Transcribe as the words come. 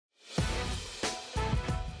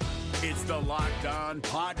It's the Locked On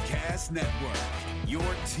Podcast Network, your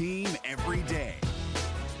team every day.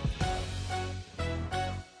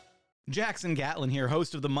 Jackson Gatlin here,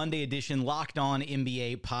 host of the Monday edition Locked On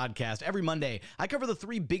NBA podcast. Every Monday, I cover the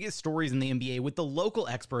three biggest stories in the NBA with the local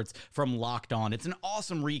experts from Locked On. It's an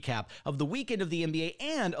awesome recap of the weekend of the NBA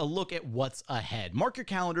and a look at what's ahead. Mark your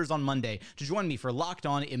calendars on Monday to join me for Locked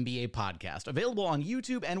On NBA podcast, available on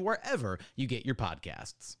YouTube and wherever you get your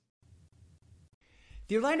podcasts.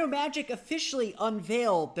 The Orlando Magic officially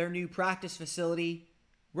unveiled their new practice facility.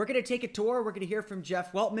 We're going to take a tour. We're going to hear from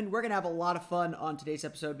Jeff Weltman. We're going to have a lot of fun on today's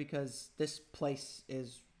episode because this place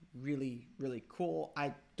is really, really cool.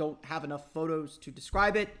 I don't have enough photos to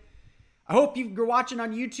describe it. I hope you're watching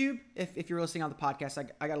on YouTube. If you're listening on the podcast,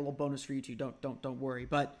 I got a little bonus for you too. Don't worry.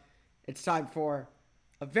 But it's time for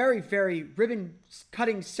a very, very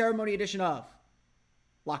ribbon-cutting ceremony edition of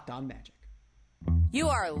Locked On Magic. You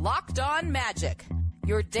are Locked On Magic,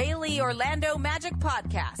 your daily Orlando Magic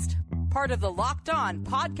podcast. Part of the Locked On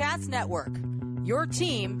Podcast Network, your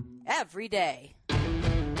team every day.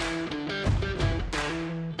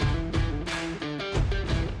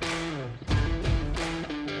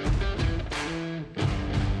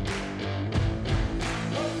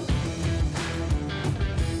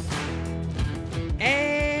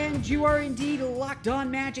 And you are indeed Locked On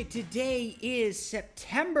Magic. Today is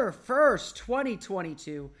September 1st,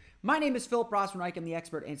 2022. My name is Philip Rossman-Reich. I'm the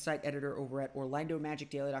expert and site editor over at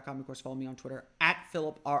OrlandoMagicDaily.com. Of course, follow me on Twitter at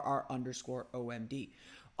PhilipRR_OMD.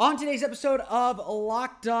 On today's episode of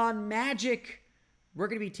Locked On Magic, we're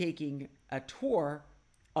going to be taking a tour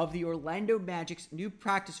of the Orlando Magic's new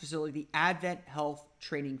practice facility, the Advent Health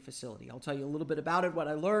Training Facility. I'll tell you a little bit about it, what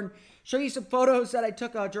I learned, show you some photos that I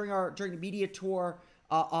took during the media tour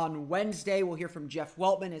on Wednesday. We'll hear from Jeff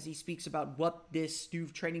Weltman as he speaks about what this new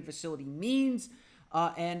training facility means.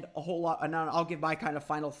 And a whole lot, and I'll give my kind of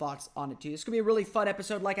final thoughts on it too. This could be a really fun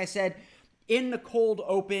episode. Like I said, in the cold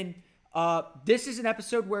open, this is an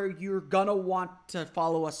episode where you're gonna want to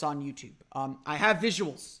follow us on YouTube. I have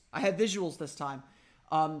visuals this time.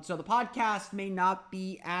 So the podcast may not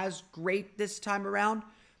be as great this time around.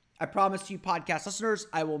 I promise you, podcast listeners,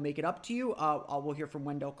 I will make it up to you. We'll hear from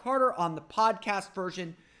Wendell Carter on the podcast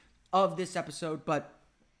version of this episode, but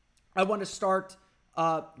I want to start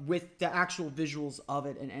with the actual visuals of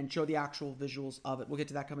it and show the actual visuals of it. We'll get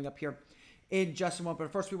to that coming up here in just a moment.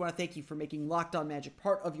 But first, we want to thank you for making Locked On Magic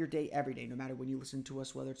part of your day every day, no matter when you listen to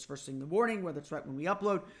us, whether it's first thing in the morning, whether it's right when we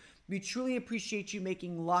upload. We truly appreciate you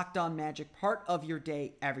making Locked On Magic part of your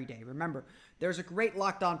day every day. Remember, there's a great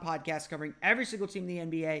Locked On podcast covering every single team in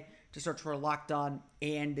the NBA. To search for Locked On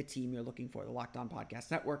and the team you're looking for, the Locked On Podcast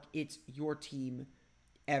Network. It's your team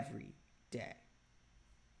every day.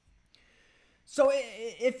 So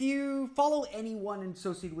if you follow anyone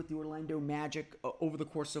associated with the Orlando Magic over the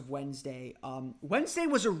course of Wednesday, Wednesday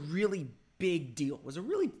was a really big deal. It was a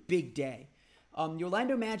really big day. The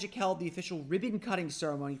Orlando Magic held the official ribbon-cutting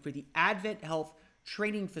ceremony for the Advent Health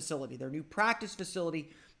Training Facility, their new practice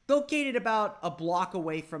facility, located about a block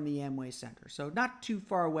away from the Amway Center, so not too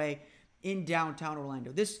far away in downtown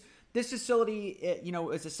Orlando. This facility,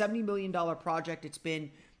 is a $70 million project. It's been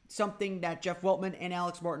something that Jeff Weltman and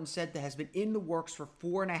Alex Martin said that has been in the works for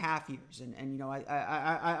 4.5 years. And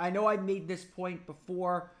I know I made this point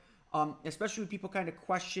before, especially when people kind of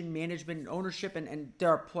question management and ownership, and there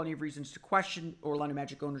are plenty of reasons to question Orlando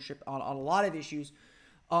Magic ownership on a lot of issues.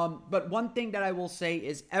 But one thing that I will say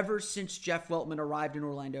is ever since Jeff Weltman arrived in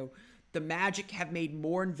Orlando, the Magic have made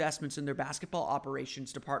more investments in their basketball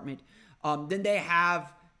operations department than they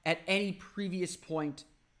have at any previous point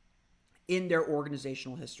in their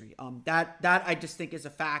organizational history. That I just think is a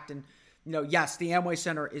fact. And, yes, the Amway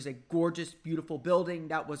Center is a gorgeous, beautiful building.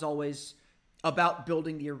 That was always about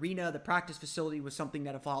building the arena. The practice facility was something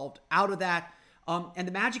that evolved out of that. And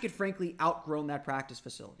the Magic had frankly outgrown that practice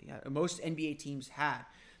facility. Most NBA teams had.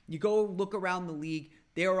 You go look around the league,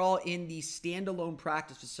 they are all in these standalone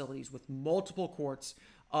practice facilities with multiple courts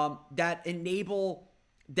that enable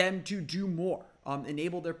them to do more,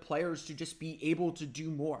 enable their players to just be able to do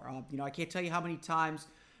more. I can't tell you how many times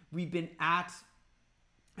we've been at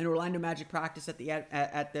an Orlando Magic practice at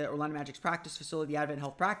the Orlando Magic's practice facility, the Advent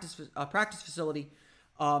Health practice facility,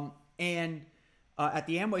 and at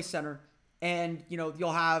the Amway Center. And,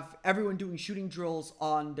 you'll have everyone doing shooting drills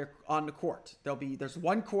on the court. There's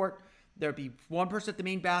one court. There'll be one person at the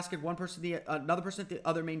main basket, another person at the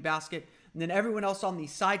other main basket, and then everyone else on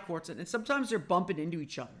these side courts. And sometimes they're bumping into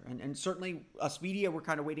each other. And certainly us media, we're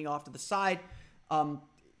kind of waiting off to the side.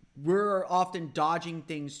 We're often dodging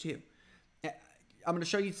things too. I'm going to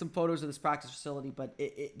show you some photos of this practice facility, but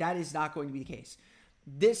that is not going to be the case.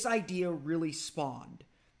 This idea really spawned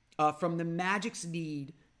from the Magic's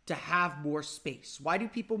need to have more space. Why do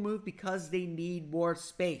people move? Because they need more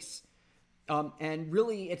space. And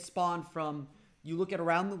really, it spawned from, you look at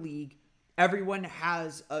around the league, everyone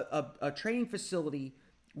has a training facility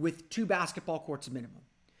with 2 basketball courts minimum.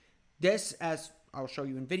 This, as I'll show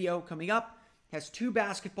you in video coming up, has 2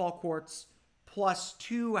 basketball courts plus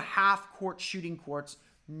 2 half-court shooting courts.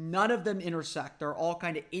 None of them intersect. They're all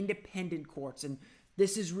kind of independent courts. And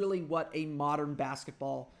this is really what a modern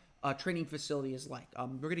basketball training facility is like.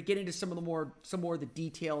 We're going to get into some more of the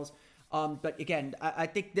details. But again, I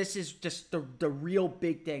think this is just the real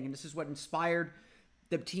big thing. And this is what inspired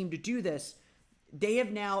the team to do this. They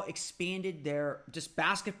have now expanded their just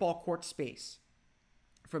basketball court space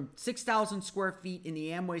from 6,000 square feet in the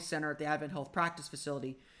Amway Center at the Advent Health Practice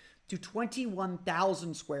Facility to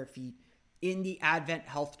 21,000 square feet in the Advent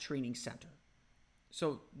Health Training Center.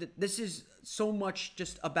 So this is so much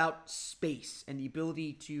just about space and the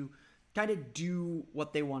ability to kind of do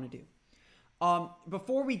what they want to do.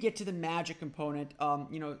 Before we get to the Magic component,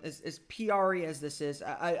 as PR-y as this is,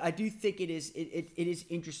 I do think it is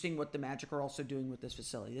interesting what the Magic are also doing with this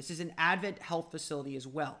facility. This is an Advent Health facility as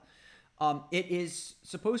well. It is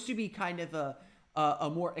supposed to be kind of a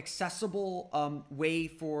more accessible way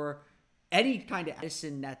for any kind of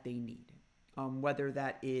medicine that they need, whether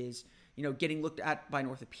that is getting looked at by an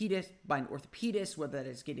orthopedist, whether that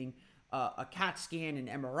is getting a CAT scan, an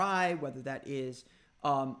MRI, whether that is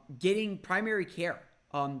getting primary care.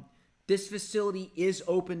 This facility is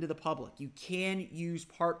open to the public. You can use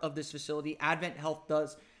part of this facility. Advent Health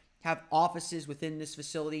does have offices within this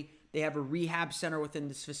facility. They have a rehab center within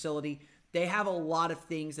this facility. They have a lot of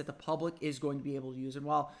things that the public is going to be able to use. And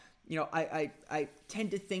while, I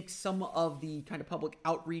tend to think some of the kind of public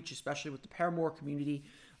outreach, especially with the Paramore community,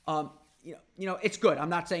 it's good. I'm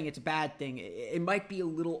not saying it's a bad thing. It might be a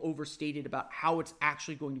little overstated about how it's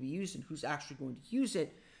actually going to be used and who's actually going to use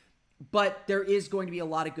it. But there is going to be a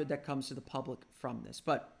lot of good that comes to the public from this.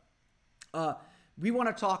 But we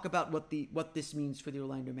want to talk about what this means for the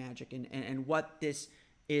Orlando Magic and what this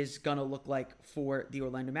is going to look like for the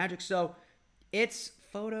Orlando Magic. So it's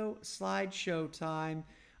photo slideshow time.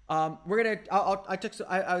 I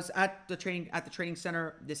was at the training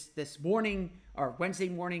center this morning or Wednesday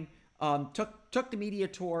morning. Took the media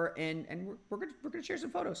tour and we're gonna share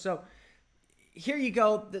some photos. So here you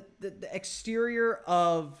go. The exterior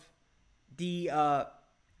of the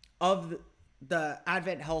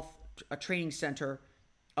Advent Health Training Center.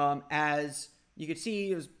 As you can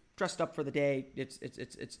see, it was dressed up for the day.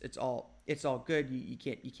 It's all good. You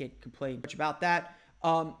can't complain much about that.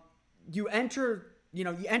 You enter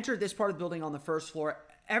this part of the building on the first floor.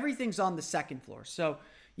 Everything's on the second floor. So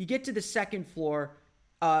you get to the second floor,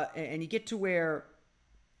 and you get to where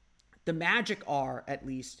the Magic are, at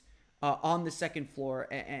least, on the second floor.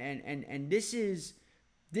 And this is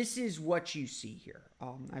what you see here.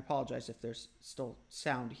 I apologize if there's still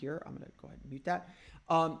sound here. I'm going to go ahead and mute that.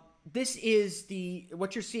 This is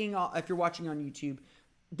what you're seeing if you're watching on YouTube.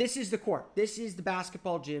 This is the court. This is the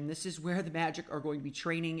basketball gym. This is where the Magic are going to be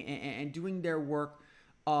training and doing their work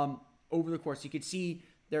over the course. You can see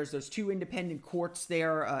there's those 2 independent courts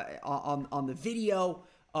there on the video.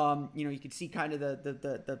 You can see kind of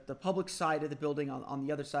the public side of the building on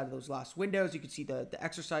the other side of those glass windows. You can see the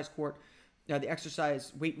exercise court, the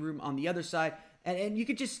exercise weight room on the other side. And you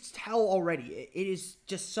could just tell already, it is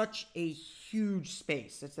just such a huge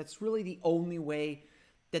space. That's really the only way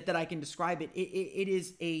that I can describe it. It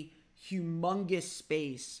is a humongous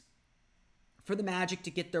space for the Magic to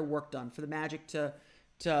get their work done, for the Magic to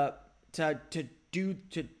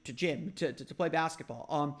play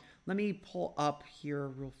basketball. Let me pull up here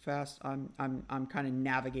real fast. I'm kind of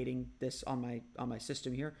navigating this on my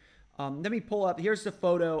system here. Let me pull up. Here's the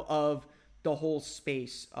photo of the whole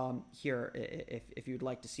space here, if you'd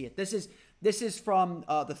like to see it. This is from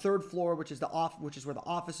the third floor, which is where the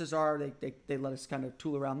offices are. They let us kind of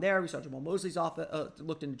tool around there. We saw Jamal Mosley's office.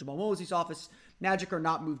 Looked into Jamal Mosley's office. Magic are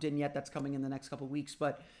not moved in yet. That's coming in the next couple of weeks.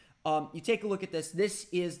 But you take a look at this. This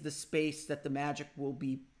is the space that the Magic will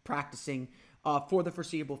be practicing for the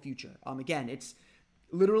foreseeable future. Again, it's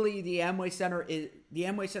literally the Amway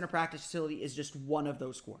Center practice facility is just one of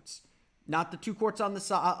those courts. Not the 2 courts on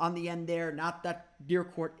the end there, not that near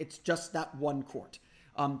court. It's just that one court.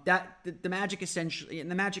 The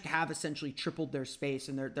Magic have essentially tripled their space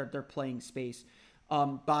and their playing space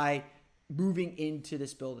by moving into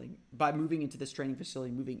this building, by moving into this training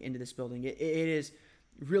facility, moving into this building. It is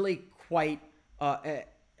really quite,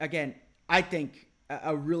 again, I think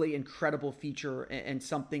a really incredible feature and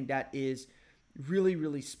something that is really,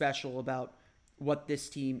 really special about what this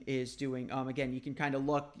team is doing. Again, you can kind of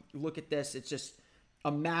look at this.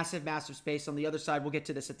 a massive, massive space. On the other side, we'll get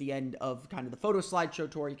to this at the end of kind of the photo slideshow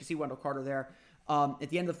tour. You can see Wendell Carter there. At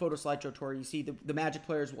the end of the photo slideshow tour, you see the Magic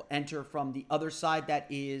players will enter from the other side. That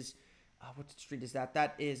is, what street is that?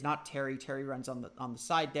 That is not Terry. Terry runs on the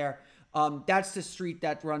side there. That's the street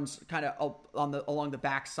that runs kind of along the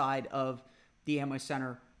back side of the Amway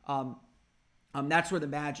Center. That's where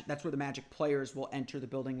the Magic players will enter the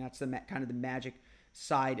building. That's kind of the Magic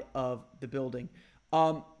side of the building.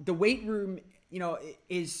 The weight room,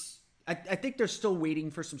 is I think they're still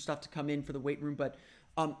waiting for some stuff to come in for the weight room, but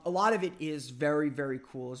a lot of it is very, very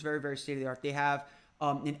cool. It's very, very state of the art. They have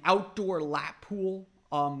an outdoor lap pool,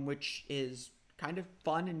 which is kind of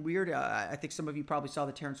fun and weird. I think some of you probably saw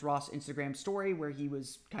the Terrence Ross Instagram story where he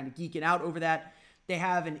was kind of geeking out over that. They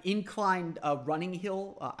have an inclined running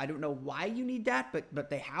hill. I don't know why you need that, but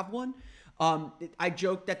they have one. I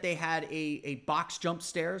joked that they had a box jump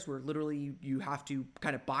stairs where literally you have to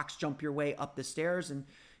kind of box jump your way up the stairs. And,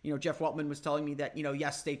 Jeff Weltman was telling me that,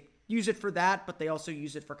 yes, they use it for that, but they also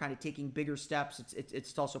use it for kind of taking bigger steps.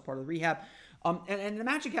 It's also part of the rehab. And the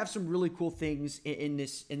Magic have some really cool things in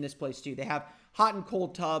this place too. They have hot and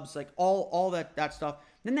cold tubs, like all that stuff.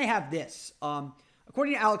 Then they have this.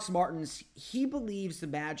 According to Alex Martins, he believes the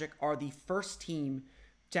Magic are the first team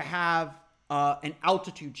to have an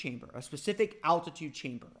altitude chamber, a specific altitude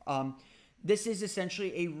chamber. This is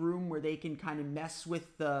essentially a room where they can kind of mess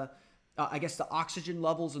with the oxygen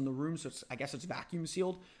levels in the room. So it's vacuum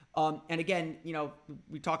sealed. And again,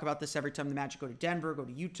 we talk about this every time the Magic go to Denver, go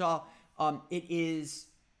to Utah. It is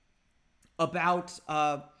about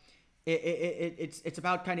it's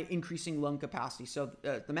about kind of increasing lung capacity. So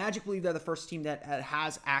the Magic believe they're the first team that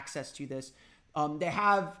has access to this. They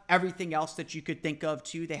have everything else that you could think of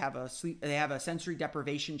too. They have a sensory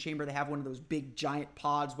deprivation chamber. They have one of those big giant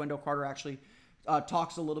pods. Wendell Carter actually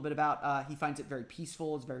talks a little bit about. He finds it very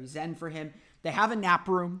peaceful. It's very zen for him. They have a nap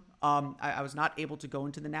room. I was not able to go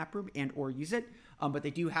into the nap room or use it, but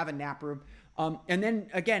they do have a nap room. And then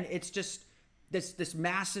again, it's just this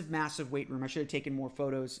massive weight room. I should have taken more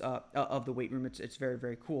photos of the weight room. It's very,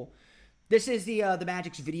 very cool. This is the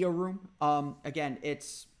Magic's video room. Again,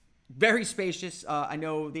 it's very spacious. I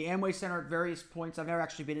know the Amway Center at various points. I've never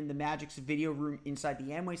actually been in the Magic's video room inside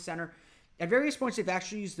the Amway Center. At various points, they've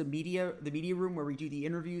actually used the media room where we do the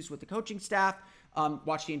interviews with the coaching staff,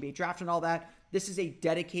 watch the NBA draft and all that. This is a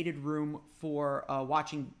dedicated room for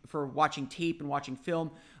watching tape and watching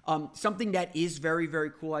film. Something that is very, very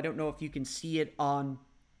cool. I don't know if you can see it on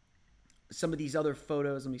some of these other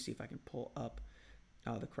photos. Let me see if I can pull up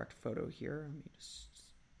the correct photo here. Let me just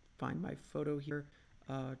find my photo here.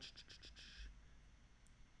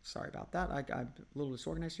 Sorry about that. I'm a little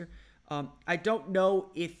disorganized here. I don't know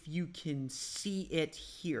if you can see it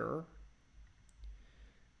here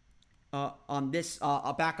on this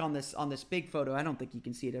back on this big photo. I don't think you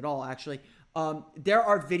can see it at all, actually. There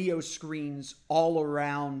are video screens all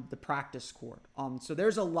around the practice court. So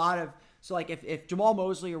there's a lot of like if Jamal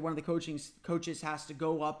Mosley or one of the coaches has to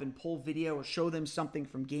go up and pull video or show them something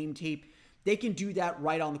from game tape, they can do that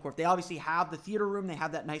right on the court. They obviously have the theater room. They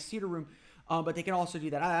have that nice theater room. But they can also do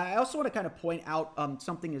that. I also want to kind of point out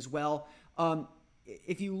something as well.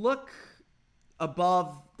 If you look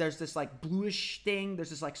above, there's this like bluish thing. There's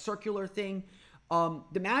this like circular thing.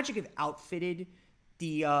 The Magic have outfitted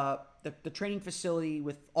the training facility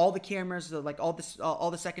with all the cameras,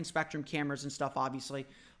 all the second spectrum cameras and stuff, obviously.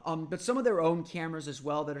 But some of their own cameras as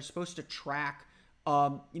well that are supposed to track,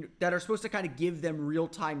 that are supposed to kind of give them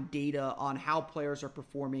real-time data on how players are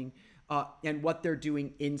performing. And what they're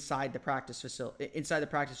doing inside the practice facility.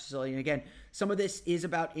 And again, some of this is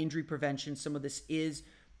about injury prevention. Some of this is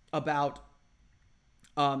about,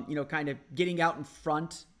 kind of getting out in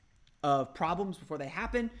front of problems before they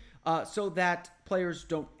happen, so that players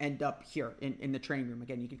don't end up here in the training room.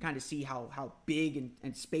 Again, you can kind of see how big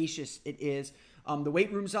and spacious it is. The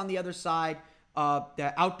weight room's on the other side.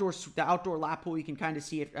 The outdoor lap pool, you can kind of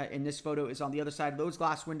see it in this photo, is on the other side of those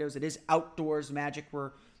glass windows. It is outdoors. Magic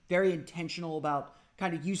were very intentional about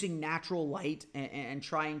kind of using natural light and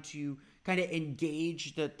trying to kind of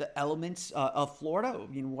engage the elements of Florida.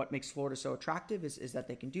 What makes Florida so attractive is that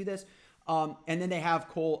they can do this. And then they have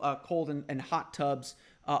cold and hot tubs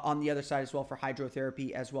on the other side as well for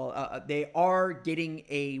hydrotherapy as well. They are getting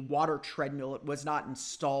a water treadmill. It was not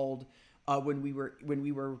installed when we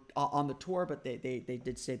were on the tour, but they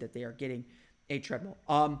did say that they are getting a treadmill.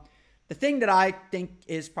 The thing that I think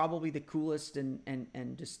is probably the coolest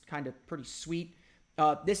and just kind of pretty sweet,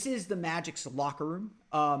 this is the Magic's locker room.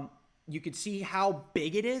 You can see how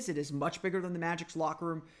big it is. It is much bigger than the Magic's locker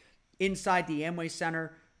room inside the Amway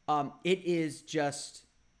Center. It is just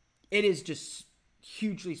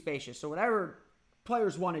hugely spacious. So whatever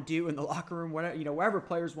players want to do in the locker room, whatever, wherever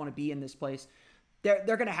players want to be in this place, they're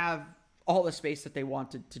going to have all the space that they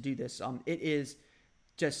want to do this. It is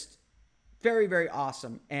just very, very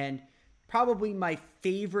awesome. And probably my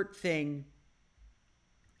favorite thing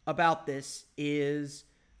about this is,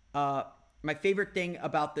 my favorite thing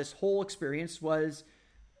about this whole experience was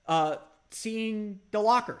seeing the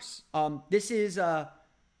lockers. This is,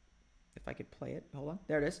 if I could play it, hold on,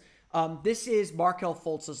 there it is. This is Markelle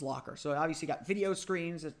Fultz's locker. So obviously you got video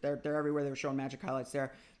screens. They're everywhere. They were showing Magic highlights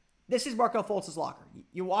there. This is Markelle Fultz's locker.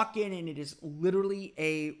 You walk in and it is literally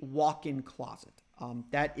a walk-in closet.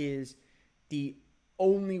 That is the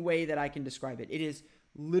only way that I can describe it. It is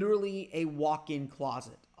literally a walk-in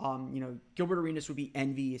closet. Gilbert Arenas would be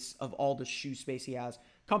envious of all the shoe space he has.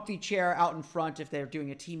 Comfy chair out in front if they're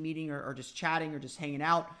doing a team meeting or just chatting or just hanging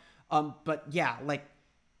out. But yeah, like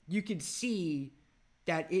you can see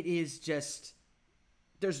that it is just,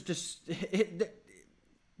 there's just,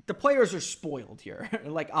 the players are spoiled here.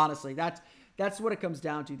 Like, honestly, that's what it comes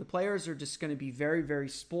down to. The players are just going to be very, very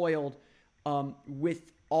spoiled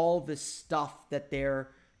with all the stuff that they're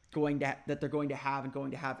going to have and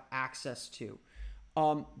going to have access to.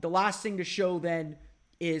 The last thing to show then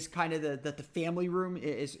is kind of the family room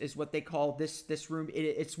is what they call this room.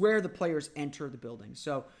 It's where the players enter the building.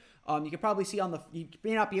 So you can probably see you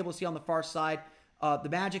may not be able to see on the far side. The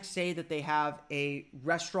Magic say that they have a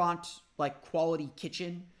restaurant like quality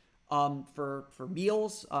kitchen for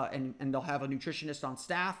meals, and they'll have a nutritionist on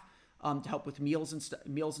staff to help with meals and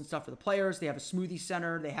stuff for the players. They have a smoothie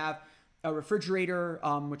center. They have a refrigerator,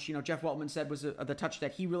 which Jeff Weltman said was the touch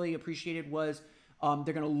that he really appreciated was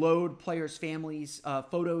they're going to load players' families'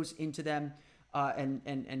 photos into them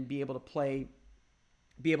and be able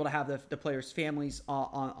to have the players' families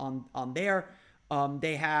on there.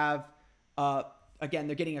 They have again,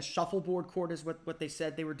 they're getting a shuffleboard court is what they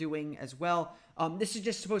said they were doing as well. This is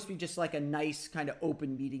just supposed to be just like a nice kind of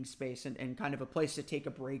open meeting space and kind of a place to take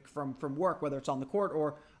a break from work, whether it's on the court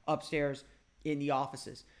or upstairs in the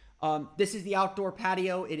offices. This is the outdoor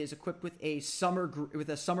patio. It is equipped with a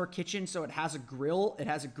summer kitchen, so it has a grill, it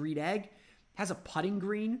has a green egg, it has a putting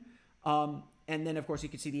green, and then of course you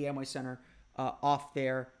can see the Amway Center off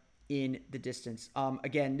there in the distance.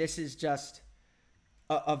 Again, this is just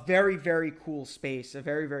a very, very cool space, a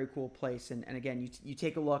very, very cool place. And again, you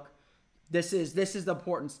take a look. This is the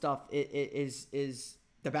important stuff. It is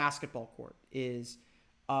the basketball court is,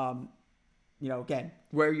 again,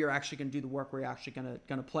 where you're actually going to do the work, where you're actually going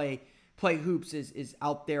to play hoops is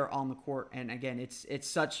out there on the court. And again, it's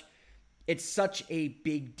such a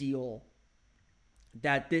big deal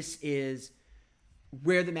that this is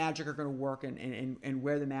where the Magic are going to work and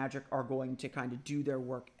where the Magic are going to kind of do their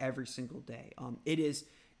work every single day. It is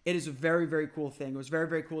a very, very cool thing. It was very,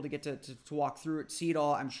 very cool to get to walk through it, see it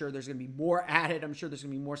all. I'm sure there's going to be more added. I'm sure there's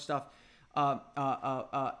going to be more stuff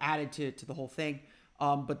added to the whole thing.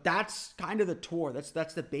 But that's kind of the tour.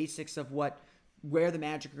 That's the basics of where the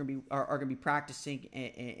Magic are going to be practicing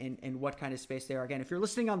and what kind of space they are. Again, if you're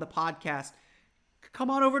listening on the podcast, come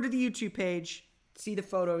on over to the YouTube page. See the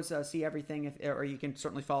photos, see everything, or you can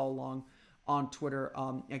certainly follow along on Twitter.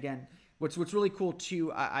 Again, what's really cool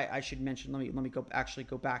too, I should mention. Let me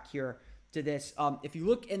go back here to this. If you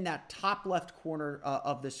look in that top left corner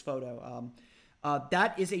of this photo,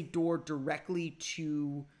 that is a door directly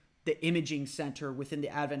to the imaging center within the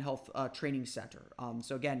Advent Health Training Center.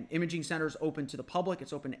 So again, imaging center is open to the public.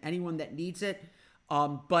 It's open to anyone that needs it.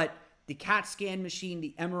 But the CAT scan machine,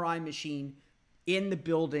 the MRI machine in the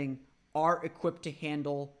building are equipped to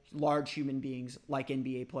handle large human beings like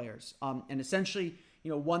NBA players. And essentially,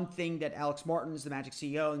 one thing that Alex Martins, the Magic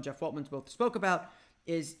CEO, and Jeff Weltman both spoke about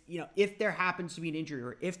is, if there happens to be an injury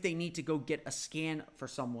or if they need to go get a scan for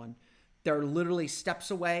someone, they're literally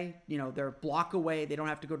steps away. They're a block away. They don't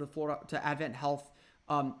have to go to Advent Health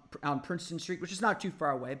on Princeton Street, which is not too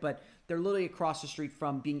far away, but they're literally across the street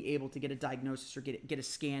from being able to get a diagnosis or get a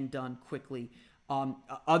scan done quickly.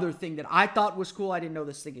 Other thing that I thought was cool, I didn't know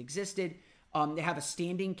this thing existed. They have a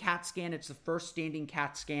standing CAT scan. It's the first standing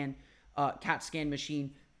CAT scan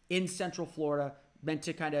machine in Central Florida, meant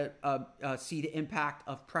to kind of see the impact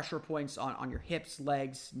of pressure points on your hips,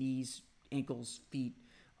 legs, knees, ankles, feet.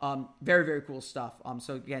 Very, very cool stuff.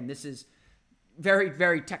 So again, this is very,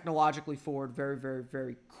 very technologically forward, very, very,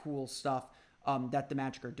 very cool stuff that the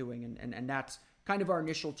Magic are doing. And that's kind of our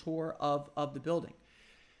initial tour of the building.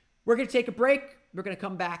 We're going to take a break. We're going to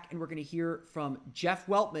come back and we're going to hear from Jeff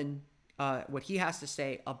Weltman, what he has to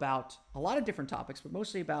say about a lot of different topics, but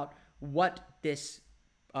mostly about what this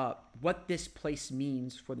place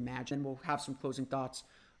means for the Magic. And we'll have some closing thoughts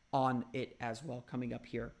on it as well coming up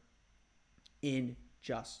here in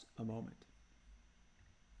just a moment.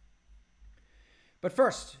 But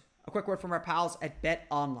first, a quick word from our pals at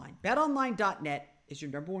BetOnline. BetOnline.net is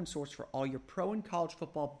your number one source for all your pro and college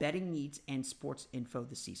football betting needs and sports info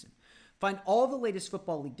this season. Find all the latest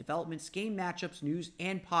football league developments, game matchups, news,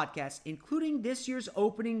 and podcasts, including this year's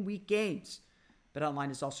opening week games.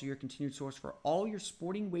 BetOnline is also your continued source for all your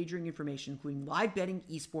sporting wagering information, including live betting,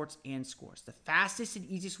 esports, and scores. The fastest and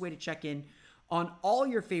easiest way to check in on all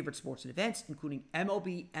your favorite sports and events, including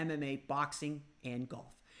MLB, MMA, boxing, and golf.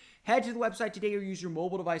 Head to the website today or use your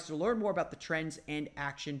mobile device to learn more about the trends and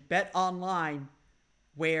action. BetOnline,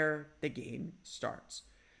 where the game starts.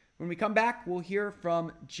 When we come back, we'll hear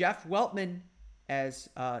from Jeff Weltman as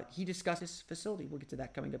he discusses his facility. We'll get to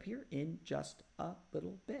that coming up here in just a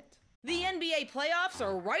little bit. The NBA playoffs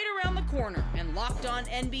are right around the corner, and Locked On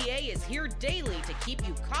NBA is here daily to keep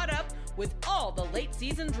you caught up with all the late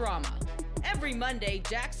season drama. Every Monday,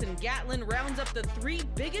 Jackson Gatlin rounds up the 3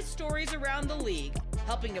 biggest stories around the league,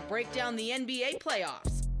 helping to break down the NBA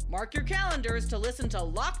playoffs. Mark your calendars to listen to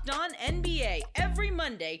Locked On NBA every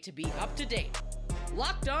Monday to be up to date.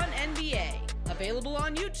 Locked On NBA, available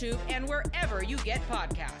on YouTube and wherever you get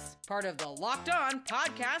podcasts. Part of the Locked On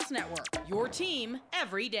Podcast Network, your team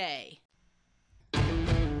every day.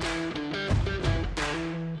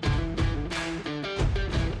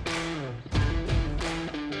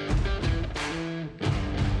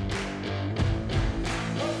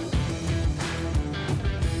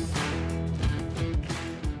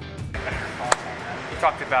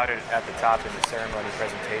 Talked about it at the top in the ceremony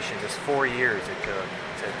presentation. Just 4 years it took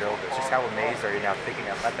to build this. Just how amazed are you now thinking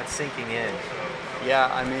of that sinking in? Yeah,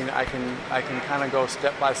 I mean, I can kind of go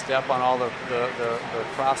step by step on all the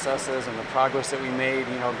processes and the progress that we made,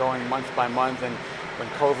 going month by month. And when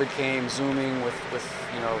COVID came, Zooming with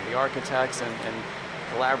the architects and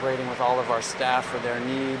collaborating with all of our staff for their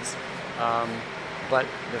needs. But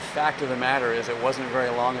the fact of the matter is, it wasn't very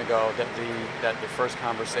long ago that the first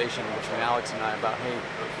conversation between Alex and I about, hey,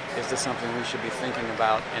 is this something we should be thinking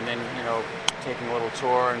about? And then, taking a little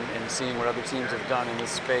tour and seeing what other teams have done in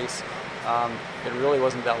this space. It really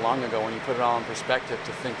wasn't that long ago, when you put it all in perspective,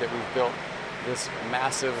 to think that we've built this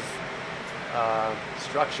massive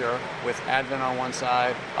structure with Advent on one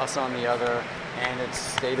side, us on the other, and it's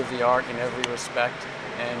state of the art in every respect.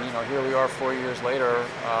 And here we are 4 years later,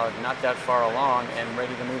 not that far along and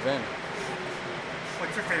ready to move in.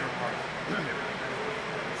 What's your favorite part?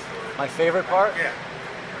 My favorite part? Yeah.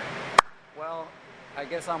 Well, I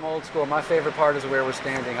guess I'm old school. My favorite part is where we're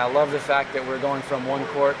standing. I love the fact that we're going from 1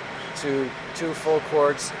 court to 2 full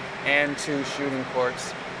courts and 2 shooting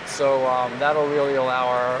courts. So that'll really allow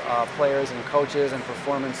our players and coaches and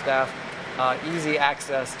performance staff easy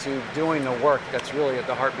access to doing the work that's really at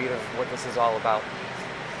the heartbeat of what this is all about.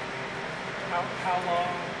 How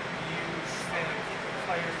long do you think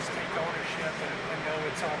players take ownership and know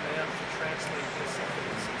it's on them to translate this into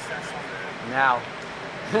success on their own? Now,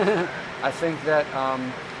 I think that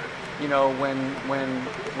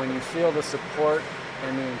when you feel the support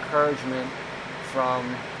and the encouragement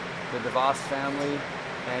from the DeVos family,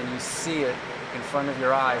 and you see it in front of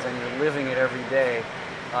your eyes and you're living it every day,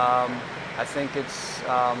 I think it's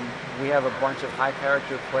we have a bunch of high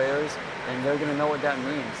character players, and they're going to know what that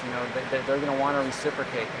means. They're going to want to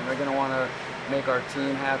reciprocate, and they're going to want to make our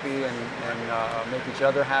team happy and make each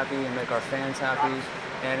other happy and make our fans happy.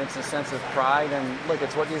 And it's a sense of pride. And look,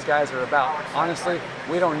 it's what these guys are about. Honestly,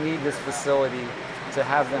 we don't need this facility to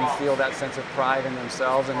have them feel that sense of pride in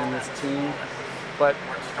themselves and in this team. But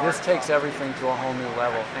this takes everything to a whole new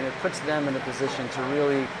level, and it puts them in a position to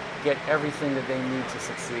really get everything that they need to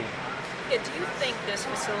succeed. Yeah, do you think this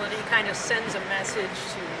facility kind of sends a message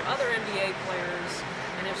to other NBA players?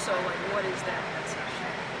 And if so, what is that message?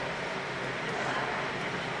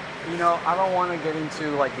 I don't want to get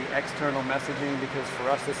into the external messaging, because for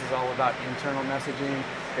us this is all about internal messaging.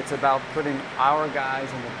 It's about putting our guys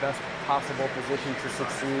in the best possible position to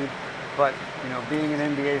succeed. But being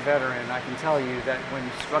an NBA veteran, I can tell you that when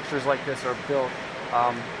structures like this are built,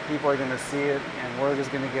 people are going to see it, and word is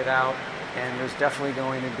going to get out, and there's definitely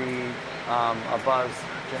going to be a buzz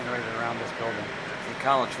generated around this building. In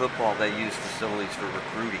college football, they use facilities for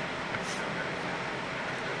recruiting.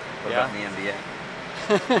 What about in the NBA?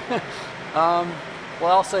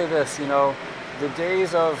 Well, I'll say this, the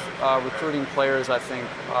days of recruiting players, I think,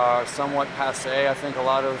 are somewhat passé. I think a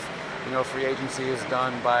lot of, free agency is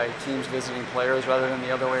done by teams visiting players rather than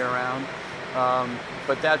the other way around.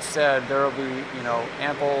 But that said, there will be,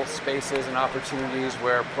 ample spaces and opportunities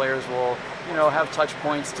where players will, have touch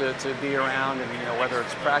points to be around, and, whether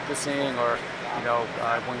it's practicing or,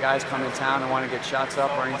 when guys come in town and want to get shots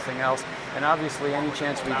up or anything else. And obviously, any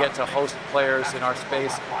chance we get to host players in our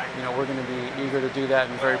space, we're going to be eager to do that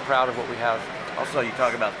and very proud of what we have. Also, you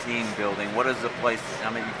talk about team building. What is the place?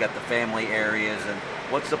 I mean, you've got the family areas, and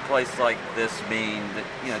what's a place like this mean that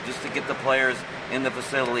just to get the players in the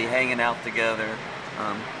facility, hanging out together,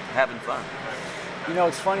 having fun?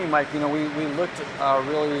 It's funny, Mike. We looked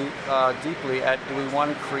really deeply at, do we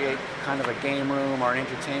want to create kind of a game room or an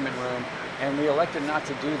entertainment room, and we elected not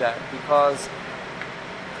to do that because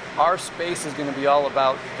our space is going to be all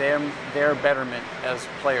about their betterment as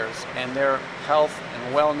players and their health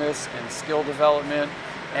and wellness and skill development.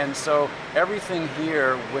 And so everything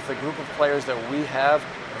here with a group of players that we have,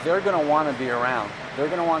 they're going to want to be around. They're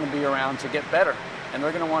going to want to be around to get better, and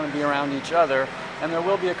they're going to want to be around each other. And there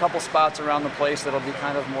will be a couple spots around the place that'll be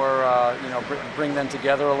kind of more, bring them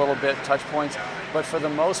together a little bit, touch points. But for the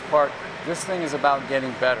most part, this thing is about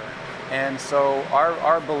getting better. And so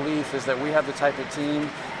our belief is that we have the type of team,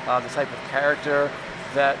 the type of character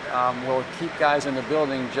that will keep guys in the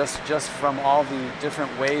building just from all the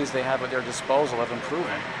different ways they have at their disposal of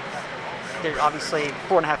improving. Obviously,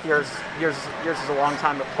 4.5 years is a long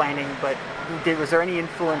time of planning, but was there any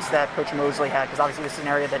influence that Coach Mosley had? Because obviously this is an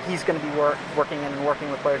area that he's going to be working in and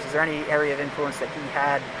working with players. Is there any area of influence that he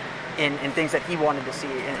had in things that he wanted to see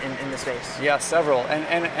in the space? Yeah, several.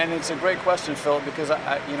 And it's a great question, Philip, because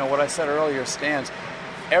what I said earlier stands.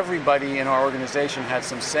 Everybody in our organization had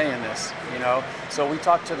some say in this, So we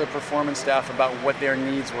talked to the performance staff about what their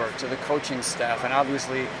needs were, to the coaching staff, and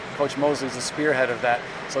obviously Coach Mosley's the spearhead of that.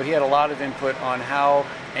 So he had a lot of input on how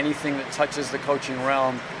anything that touches the coaching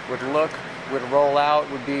realm would look, would roll out,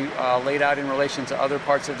 would be laid out in relation to other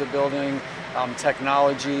parts of the building,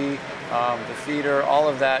 technology, the theater, all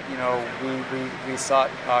of that. We sought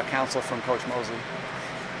counsel from Coach Mosley.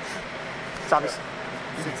 It's obvious.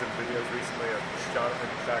 You've seen some videos recently of Jonathan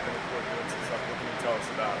back in the court doing some stuff. What can you tell us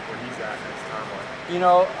about where he's at in his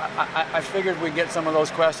timeline? I figured we'd get some of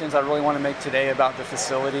those questions I really want to make today about the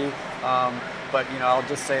facility. But I'll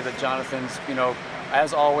just say that Jonathan's,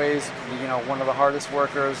 as always, one of the hardest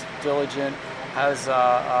workers, diligent, has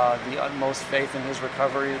the utmost faith in his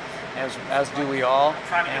recovery, as do we all.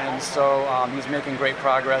 And so he's making great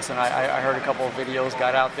progress. And I heard a couple of videos,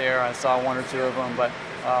 got out there, I saw one or two of them, but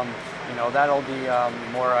that'll be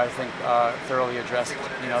more, I think, thoroughly addressed,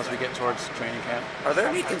 as we get towards training camp. Are there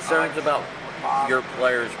any concerns about your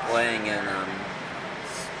players playing in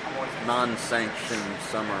non-sanctioned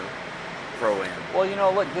summer pro-am?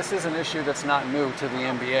 Well, look, this is an issue that's not new to the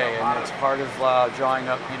NBA, and it's part of drawing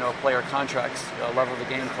up, player contracts, level the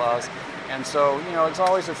game clause. And so, it's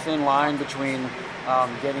always a thin line between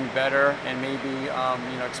getting better and maybe,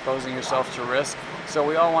 exposing yourself to risk. So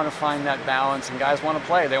we all want to find that balance, and guys want to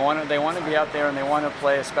play. They want to be out there and they want to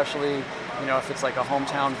play, especially, if it's like a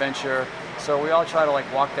hometown venture. So we all try to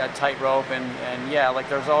walk that tightrope, and yeah,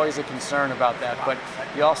 there's always a concern about that. But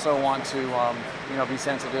you also want to, be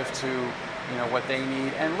sensitive to, what they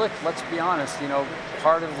need. And look, let's be honest,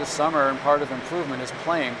 part of the summer and part of improvement is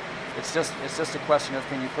playing. It's just a question of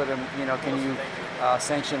can you put them, can you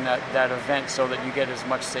sanction that event so that you get as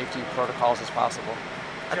much safety protocols as possible.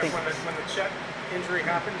 I think when the Chet injury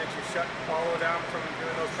happened, did you shut Paolo down from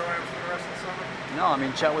doing those programs for the rest of the summer? No, I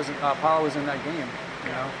mean Paolo was in that game,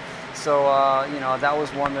 So that was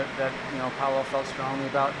one that Paolo felt strongly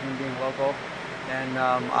about, him being local, and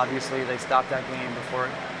obviously they stopped that game before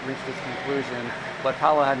it reached its conclusion. But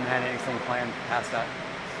Paolo hadn't had anything planned past that.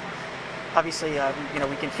 Obviously,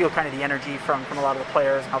 we can feel kind of the energy from a lot of the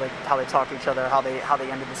players, how they talk to each other, how they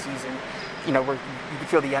ended the season. You can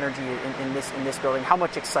feel the energy in this building. How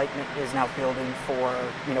much excitement is now building for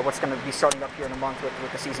what's going to be starting up here in a month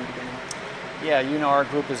with the season beginning? Yeah, our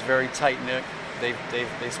group is very tight knit.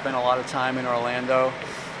 They spent a lot of time in Orlando.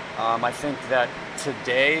 I think that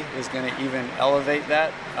today is going to even elevate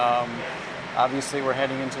that. Obviously, we're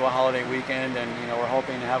heading into a holiday weekend, and we're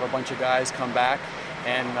hoping to have a bunch of guys come back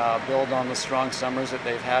and build on the strong summers that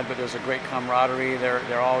they've had. But there's a great camaraderie.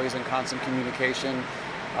 They're always in constant communication.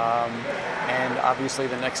 And obviously,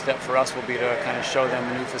 the next step for us will be to kind of show them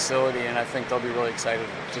the new facility, and I think they'll be really excited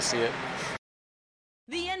to see it.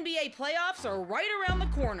 The NBA playoffs are right around the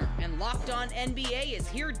corner, and Locked On NBA is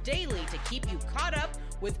here daily to keep you caught up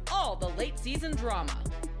with all the late season drama.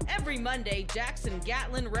 Every Monday, Jackson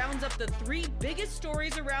Gatlin rounds up the 3 biggest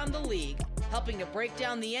stories around the league, helping to break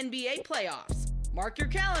down the NBA playoffs. Mark your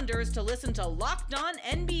calendars to listen to Locked On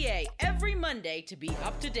NBA every Monday to be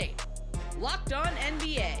up to date. Locked On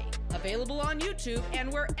NBA, available on YouTube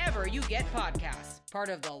and wherever you get podcasts. Part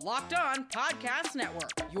of the Locked On Podcast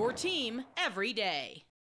Network, your team every day.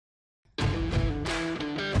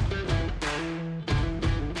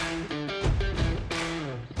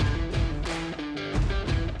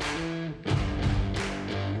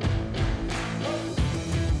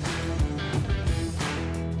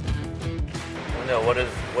 Wendell,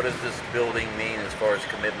 what does this building mean as far as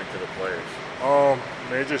commitment to the players?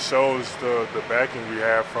 It just shows the backing we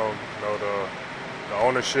have from the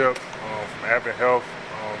ownership, from Advent Health,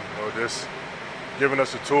 just giving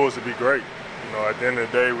us the tools to be great. At the end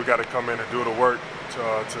of the day, we got to come in and do the work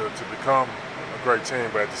to become a great team.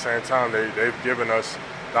 But at the same time, they've given us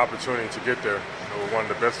the opportunity to get there. One of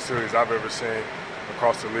the best facilities I've ever seen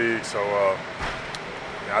across the league. So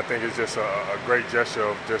I think it's just a great gesture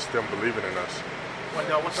of just them believing in us.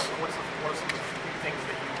 Wendell, what are some of the things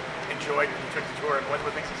that you enjoyed when you took the tour, and what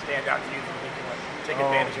things that stand out to you that you can take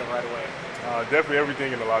advantage of right away? Definitely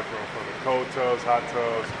everything in the locker room, from the cold tubs, hot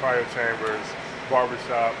tubs, cryo chambers,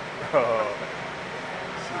 barbershop.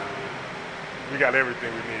 We got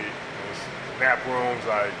everything we need. Nap rooms,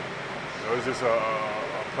 it's just a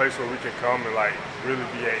place where we can come and really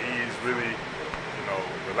be at ease, really,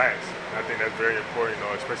 relax. And I think that's very important,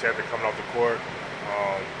 especially after coming off the court.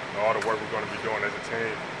 All the work we're going to be doing as a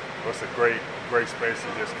team. It's a great space to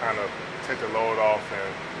just kind of take the load off.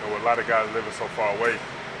 And with a lot of guys living so far away,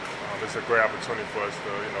 it's a great opportunity for us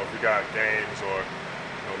to, if we got games or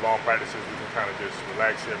long practices, we can kind of just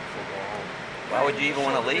relax here before going home. Why would you even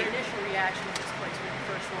want to leave? Your initial reaction to this place when you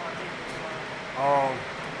first walked in?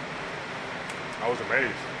 I was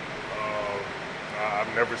amazed.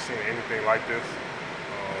 I've never seen anything like this.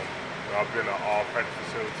 I've been to all practice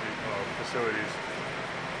facilities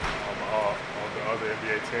on the other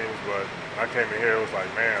NBA teams, but when I came in here, it was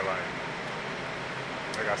like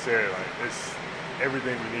I said, it's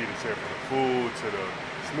everything we need is here, from the food to the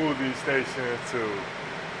smoothie station to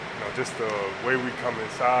just the way we come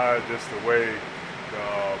inside, just the way the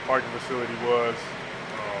parking facility was.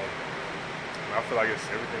 I feel like it's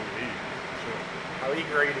everything we need. Sure. How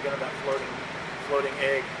eager are you to get on that floating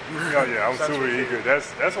egg? Yeah, I'm super eager.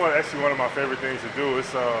 That's actually one of my favorite things to do.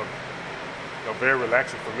 It's very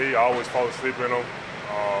relaxing for me. I always fall asleep in them.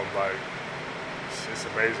 It's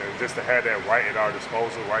amazing. Just to have that right at our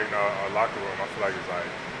disposal, right in our locker room, I feel like it's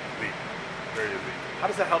elite, very elite. How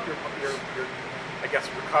does that help your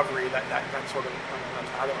recovery? That sort of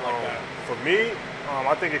item like that. For me,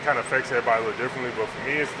 I think it kind of affects everybody a little differently, but for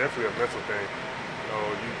me, it's definitely a mental thing.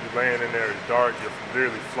 You're laying in there, it's dark, you're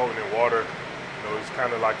literally floating in water. It's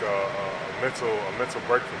kind of like a mental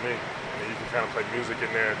break for me. You can kind of play music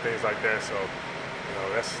in there and things like that. So,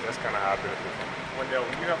 that's kind of how I benefit from it. Wendell,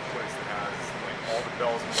 when you have a place that has all the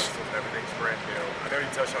bells and whistles and everything's brand new, I know you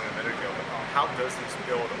touched on it a minute ago, but how does this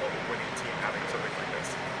build a winning team having something like this?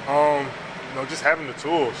 Just having the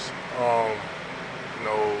tools.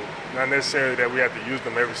 Not necessarily that we have to use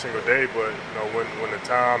them every single day, but when the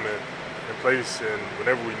time and place and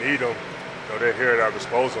whenever we need them, they're here at our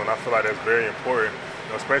disposal, and I feel like that's very important,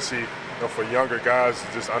 especially for younger guys,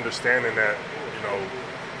 just understanding that,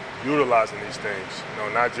 utilizing these things,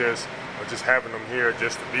 not just having them here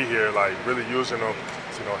just to be here, really using them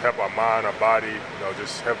to help our mind, our body,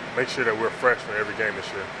 just make sure that we're fresh for every game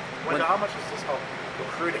this year. Wendell, how much does this help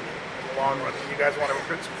recruiting in the long run? You guys want to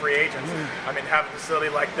recruit some free agents. Have a facility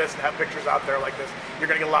like this and have pictures out there like this. You're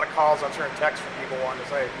going to get a lot of calls, I'm sure, and texts from people wanting to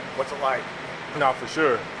say, what's it like? No, for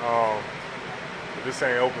sure. This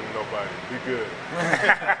ain't open to nobody. Be good.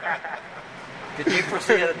 Could you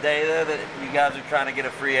foresee a day, though, that you guys are trying to get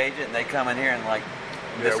a free agent and they come in here and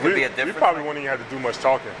this could be a difference? We probably wouldn't even have to do much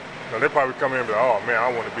talking. They probably come in and be like, oh man,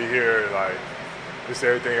 I want to be here. This is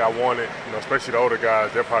everything I wanted. Especially the older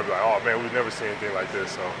guys, they're probably like, oh man, we've never seen anything like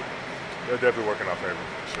this. So they're definitely working our favor,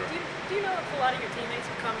 for sure. Do you know if a lot of your teammates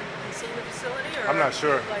have come and seen the facility? Or I'm not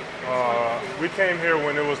sure. We came here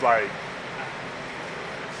when it was like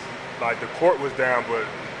the court was down, but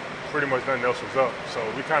pretty much nothing else was up. So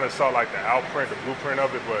we kind of saw the outprint, the blueprint of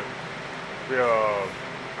it, but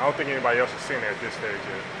I don't think anybody else has seen it at this stage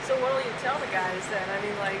yet. So what will you tell the guys then?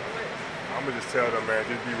 What? I'm going to just tell them, man,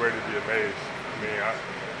 just be ready to be amazed.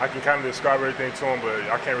 I can kind of describe everything to them, but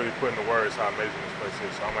I can't really put into words how amazing this place is.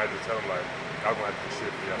 So I'm going to have to tell them, y'all going to have to see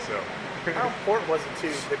it for yourself. How important was it,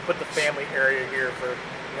 too, they put the family area here for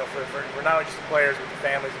not only just the players, but the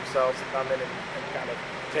families themselves to come in and kind of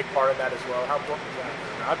take part in that as well? How important is that?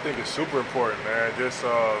 I think it's super important, man. It just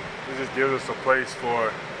gives us a place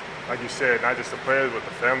for, like you said, not just the players, but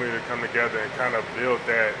the family to come together and kind of build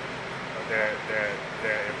that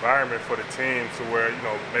environment for the team, to where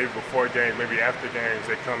maybe before games, maybe after games,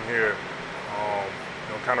 they come here,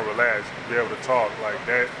 kind of relax, be able to talk like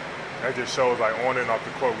that. That just shows on and off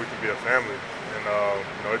the court we can be a family, and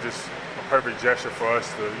it's just a perfect gesture for us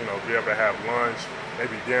to be able to have lunch,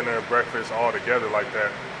 maybe dinner, breakfast, all together like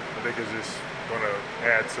that. I think it's just going to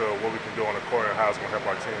add to what we can do on the court and how it's going to help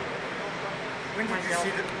our team. When did you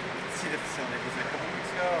see the facility? Was it a couple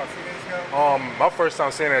weeks ago or a few days ago? My first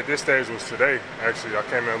time seeing it at this stage was today. Actually, I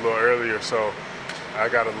came in a little earlier, so I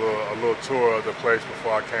got a little tour of the place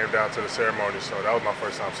before I came down to the ceremony. So that was my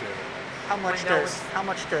first time seeing it. How much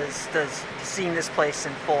does seeing this place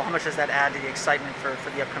in full? How much does that add to the excitement for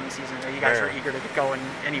the upcoming season? I know you guys are eager to get going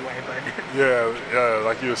anyway, but yeah,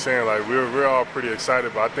 like you were saying, like we're all pretty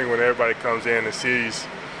excited. But I think when everybody comes in and sees,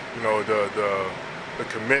 you know, the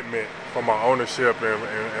commitment from our ownership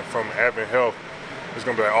and from Advent Health, it's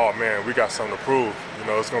gonna be like, oh man, we got something to prove. You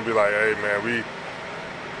know, it's gonna be like, hey man, we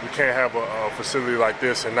can't have a facility like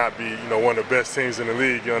this and not be, you know, one of the best teams in the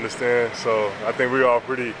league. You understand? So I think we're all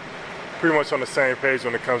pretty much on the same page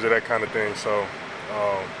when it comes to that kind of thing. So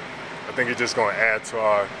I think it's just going to add to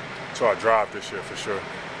our drive this year for sure.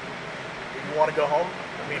 You want to go home?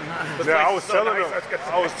 I mean, yeah, I was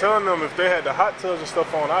telling them if they had the hot tubs and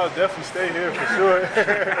stuff on, I would definitely stay here for sure.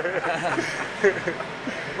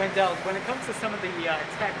 Wendell, when it comes to some of the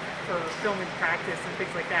tech for filming practice and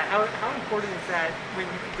things like that, how important is that when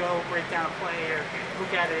you can go break down a play or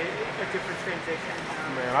look at a different transition?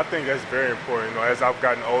 Man, I think that's very important. You know, as I've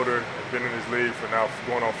gotten older and been in this league for now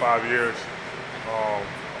going on 5 years,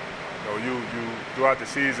 you know, you throughout the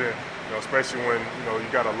season, you know, especially when you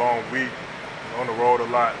got a long week on the road a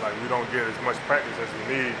lot, like we don't get as much practice as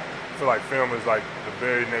we need. I feel like film is like the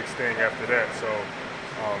very next thing after that. So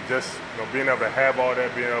just being able to have all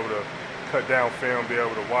that, being able to cut down film, be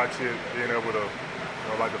able to watch it, being able to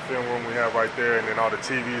like the film room we have right there, and then all the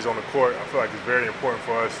TVs on the court. I feel like it's very important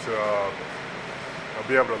for us to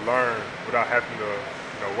be able to learn without having to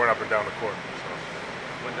run up and down the court. So.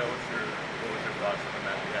 Wendell, what was your thoughts on the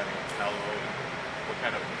match you had with Paolo, and what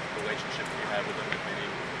kind of relationship do you have with him, if any,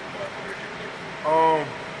 for your team?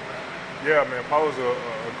 Yeah, man, Paolo's a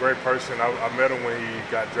great person. I met him when he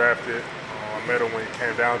got drafted. I met him when he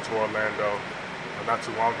came down to Orlando not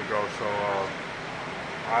too long ago. So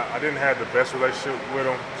I didn't have the best relationship with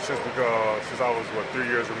him since I was 3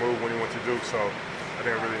 years removed when he went to Duke. So I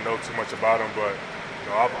didn't really know too much about him, but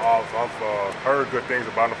I've heard good things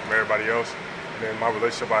about him from everybody else. And then my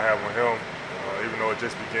relationship I have with him, even though it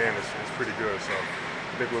just began, is pretty good. So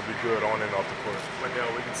I think we'll be good on and off the court.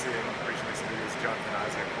 Wendell, we can see him recently videos of Jonathan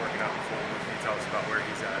Isaac working out in full. What can you tell us about where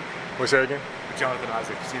he's at? What's that again? With Jonathan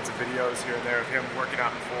Isaac, you've seen some videos here and there of him working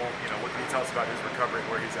out in full. You know, what can you tell us about his recovery and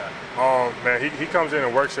where he's at? Man, he comes in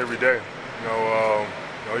and works every day.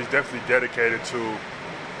 He's definitely dedicated to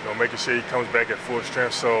making sure he comes back at full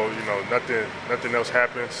strength. So nothing else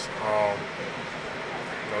happens.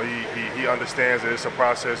 He understands that it's a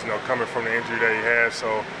process. Coming from the injury that he has.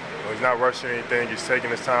 So he's not rushing anything. He's taking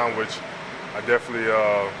his time, which I definitely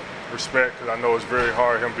respect, because I know it's very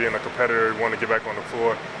hard, him being a competitor, wanting to get back on the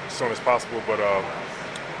floor as soon as possible. But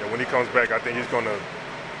when he comes back, I think he's going to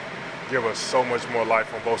give us so much more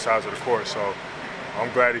life on both sides of the court. So I'm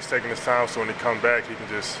glad he's taking his time, so when he comes back, he can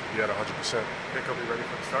just be at 100%. Think he'll be ready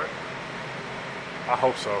for the start? I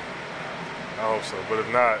hope so. But if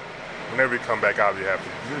not, whenever he come back, I'll be happy.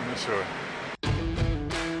 For sure.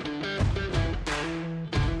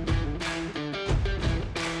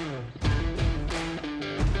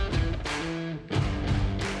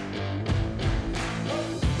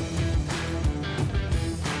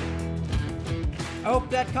 I hope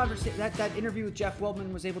that interview with Jeff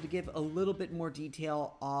Weltman was able to give a little bit more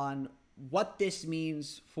detail on what this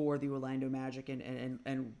means for the Orlando Magic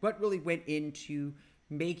and what really went into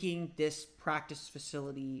making this practice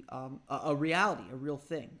facility a reality, a real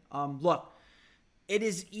thing. Look, it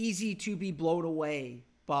is easy to be blown away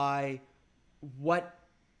by what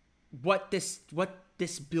this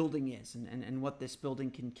building is and what this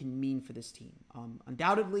building can mean for this team.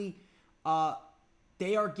 Undoubtedly,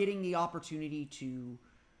 they are getting the opportunity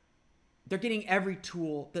they're getting every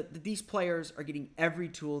tool that these players are getting every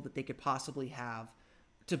tool that they could possibly have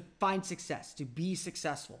to find success, to be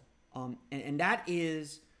successful. And that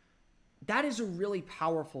is a really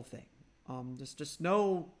powerful thing. There's just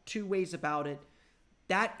no two ways about it.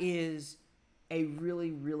 That is a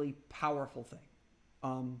really, really powerful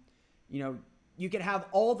thing. You can have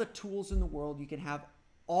all the tools in the world. You can have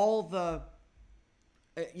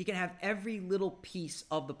every little piece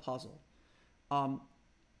of the puzzle.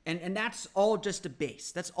 And that's all just a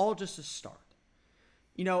base. That's all just a start.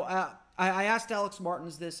 I asked Alex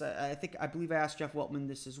Martins this. I believe I asked Jeff Weltman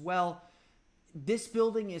this as well. This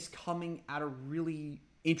building is coming at a really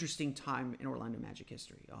interesting time in Orlando Magic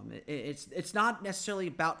history. It's not necessarily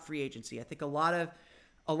about free agency. I think a lot of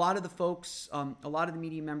the folks, a lot of the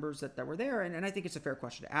media members that were there, and I think it's a fair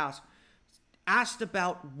question to ask, asked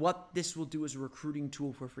about what this will do as a recruiting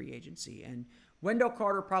tool for free agency. And Wendell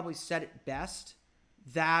Carter probably said it best,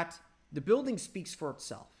 that the building speaks for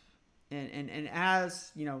itself. And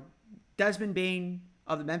as, Desmond Bane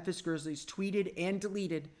of the Memphis Grizzlies tweeted and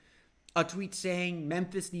deleted a tweet saying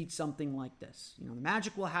Memphis needs something like this. The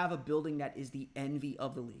Magic will have a building that is the envy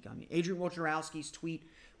of the league. Adrian Wojnarowski's tweet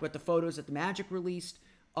with the photos that the Magic released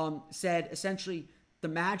said essentially the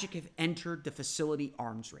Magic have entered the facility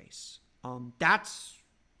arms race. That's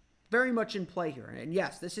very much in play here. And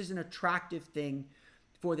yes, this is an attractive thing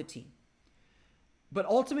for the team. But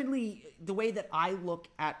ultimately, the way that I look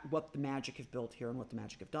at what the Magic have built here and what the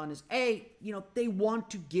Magic have done is, they want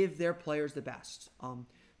to give their players the best.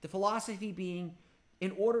 The philosophy being,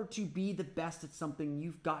 in order to be the best at something,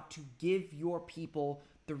 you've got to give your people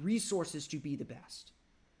the resources to be the best.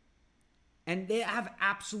 And they have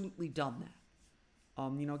absolutely done that.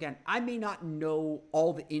 Again, I may not know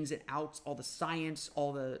all the ins and outs, all the science,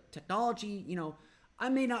 all the technology, I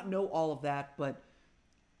may not know all of that, but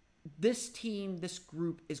this team, this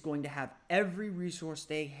group is going to have every resource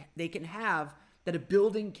they can have that a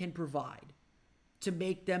building can provide to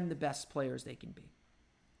make them the best players they can be.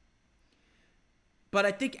 But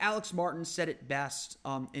I think Alex Martin said it best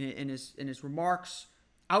in his remarks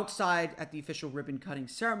outside at the official ribbon cutting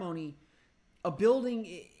ceremony. A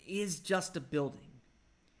building is just a building.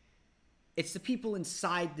 It's the people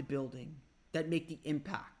inside the building that make the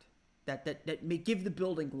impact, that may give the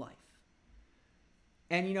building life.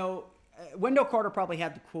 And, Wendell Carter probably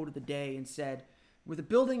had the quote of the day and said, with a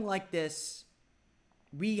building like this,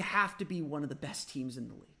 we have to be one of the best teams in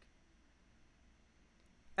the league.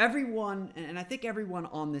 Everyone, and I think everyone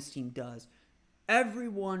on this team does,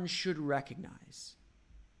 everyone should recognize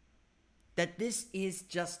that this is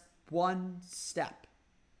just one step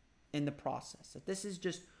in the process, that this is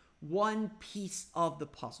just one piece of the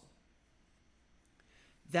puzzle,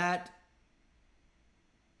 that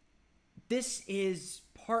this is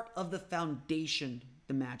part of the foundation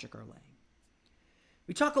the Magic are laying.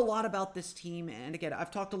 We talk a lot about this team, and again,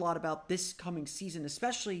 I've talked a lot about this coming season,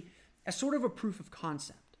 especially as sort of a proof of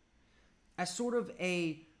concept, as sort of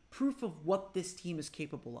a proof of what this team is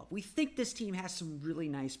capable of. We think this team has some really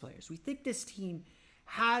nice players. We think this team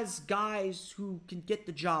has guys who can get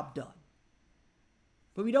the job done.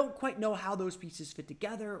 But we don't quite know how those pieces fit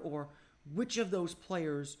together or which of those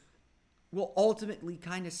players will ultimately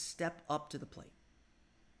kind of step up to the plate.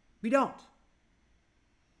 We don't.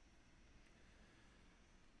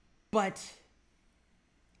 But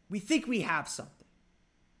we think we have something.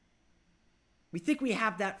 We think we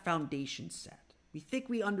have that foundation set. We think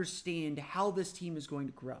we understand how this team is going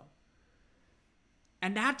to grow.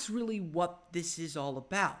 And that's really what this is all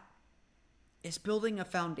about, is building a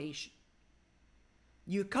foundation.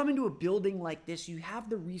 You come into a building like this, you have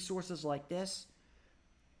the resources like this,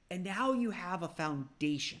 and now you have a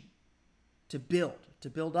foundation to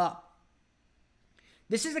build up.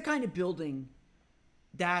 This is the kind of building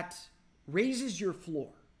that raises your floor.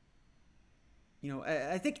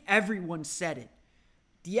 I think everyone said it.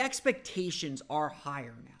 The expectations are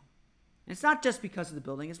higher now. And it's not just because of the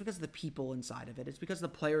building, it's because of the people inside of it. It's because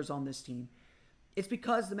of the players on this team. It's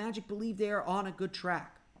because the Magic believe they are on a good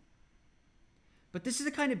track. But this is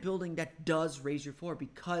the kind of building that does raise your floor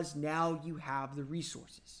because now you have the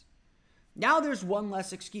resources. Now there's one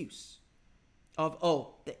less excuse of,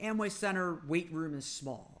 the Amway Center weight room is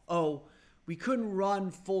small. We couldn't run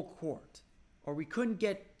full court. Or we couldn't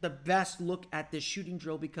get the best look at this shooting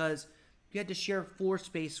drill because we had to share floor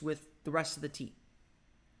space with the rest of the team.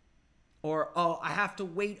 Or, I have to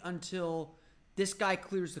wait until this guy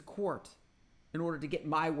clears the court in order to get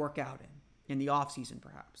my workout in the offseason,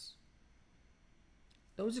 perhaps.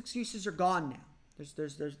 Those excuses are gone now.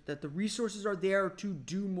 There's that the resources are there to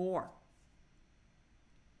do more.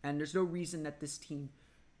 And there's no reason that this team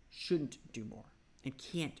shouldn't do more and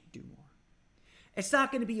can't do more. It's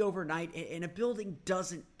not going to be overnight, and a building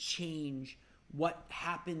doesn't change what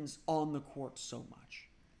happens on the court so much.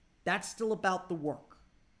 That's still about the work.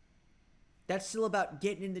 That's still about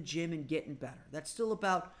getting in the gym and getting better. That's still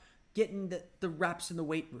about getting the reps in the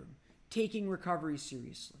weight room, taking recovery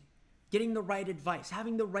seriously, getting the right advice,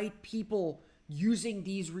 having the right people using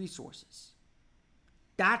these resources.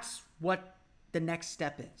 That's what the next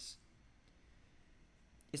step is.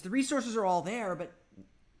 The resources are all there, but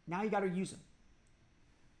now you got to use them.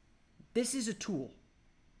 This is a tool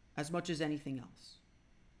as much as anything else.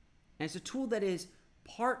 And it's a tool that is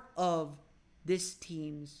part of this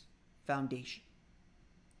team's foundation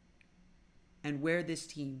and where this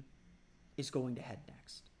team is going to head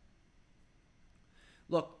next.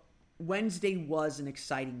 Look, Wednesday was an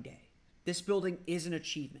exciting day. This building is an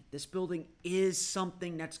achievement. This building is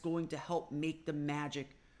something that's going to help make the Magic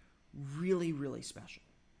really, really special.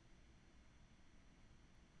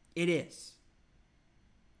 It is.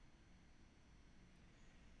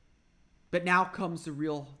 But now comes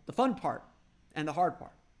the fun part and the hard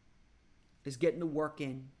part, is getting the work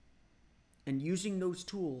in and using those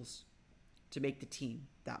tools to make the team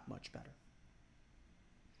that much better.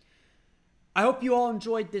 I hope you all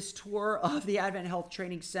enjoyed this tour of the Advent Health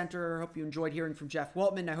Training Center. I hope you enjoyed hearing from Jeff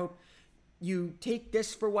Weltman. I hope you take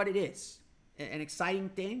this for what it is. An exciting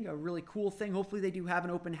thing, a really cool thing. Hopefully they do have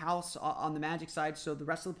an open house on the Magic side so the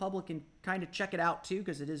rest of the public can kind of check it out too,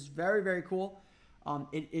 because it is very, very cool.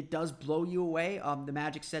 It does blow you away. The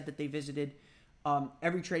Magic said that they visited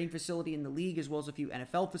every training facility in the league as well as a few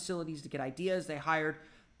NFL facilities to get ideas. They hired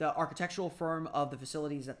the architectural firm of the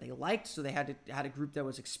facilities that they liked, so they had a group that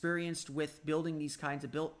was experienced with building these kind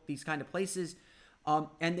of places,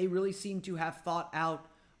 and they really seem to have thought out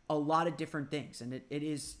a lot of different things, and it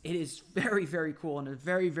is very, very cool and a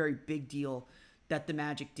very, very big deal that the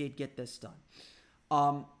Magic did get this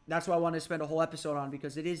done. That's why I wanted to spend a whole episode on,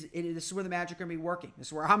 because this is where the Magic are going to be working. This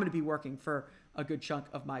is where I'm going to be working for a good chunk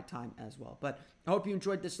of my time as well. But I hope you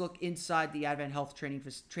enjoyed this look inside the Advent Health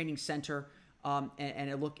Training Center and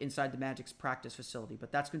a look inside the Magic's practice facility.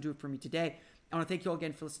 But that's going to do it for me today. I want to thank you all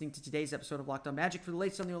again for listening to today's episode of Locked On Magic. For the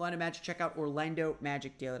latest on the Orlando Magic, check out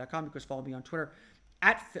OrlandoMagicDaily.com. Of course, follow me on Twitter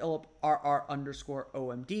at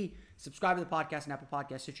PhilipRR_OMD. Subscribe to the podcast on Apple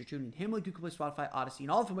Podcasts, Stitcher, TuneIn, Himalaya, Google Play, Spotify, Odyssey,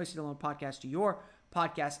 and all of the ways to download podcasts to your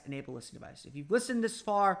podcast-enabled listening device. If you've listened this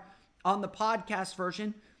far on the podcast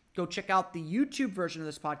version, go check out the YouTube version of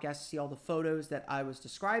this podcast to see all the photos that I was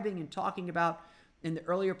describing and talking about in the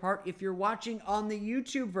earlier part. If you're watching on the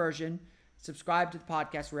YouTube version, subscribe to the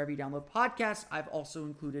podcast wherever you download podcasts. I've also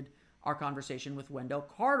included our conversation with Wendell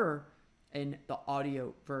Carter in the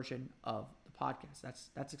audio version of podcast.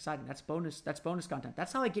 That's exciting. That's bonus content.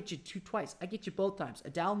 That's how I get you twice. I get you both times,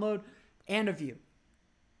 a download and a view.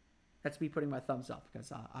 That's me putting my thumbs up,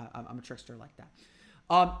 because I'm a trickster like that.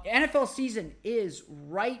 NFL season is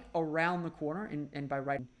right around the corner, and by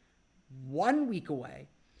right, 1 week away.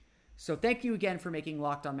 So thank you again for making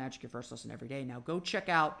Locked On Magic your first listen every day. Now go check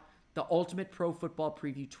out the Ultimate Pro Football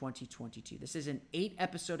Preview 2022. This is an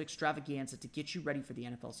 8-episode extravaganza to get you ready for the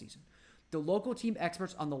NFL season. The local team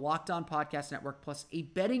experts on the Locked On Podcast Network, plus a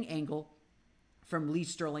betting angle from Lee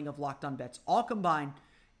Sterling of Locked On Bets, all combined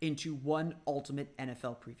into one ultimate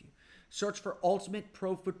NFL preview. Search for Ultimate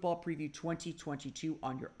Pro Football Preview 2022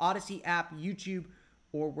 on your Odyssey app, YouTube,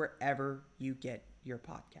 or wherever you get your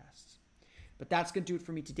podcasts. But that's going to do it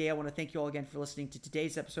for me today. I want to thank you all again for listening to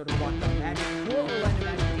today's episode of Locked On Magic. For Orlando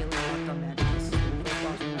Magic Daily, Locked On Magic. This is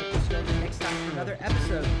We'll see you next time for another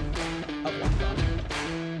episode of Locked On Magic.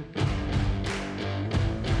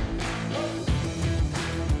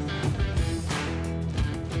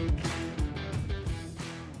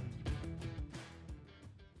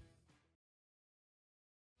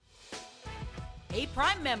 Hey,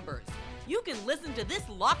 Prime members, you can listen to this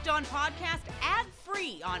Locked On podcast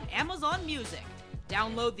ad-free on Amazon Music.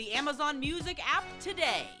 Download the Amazon Music app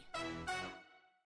today.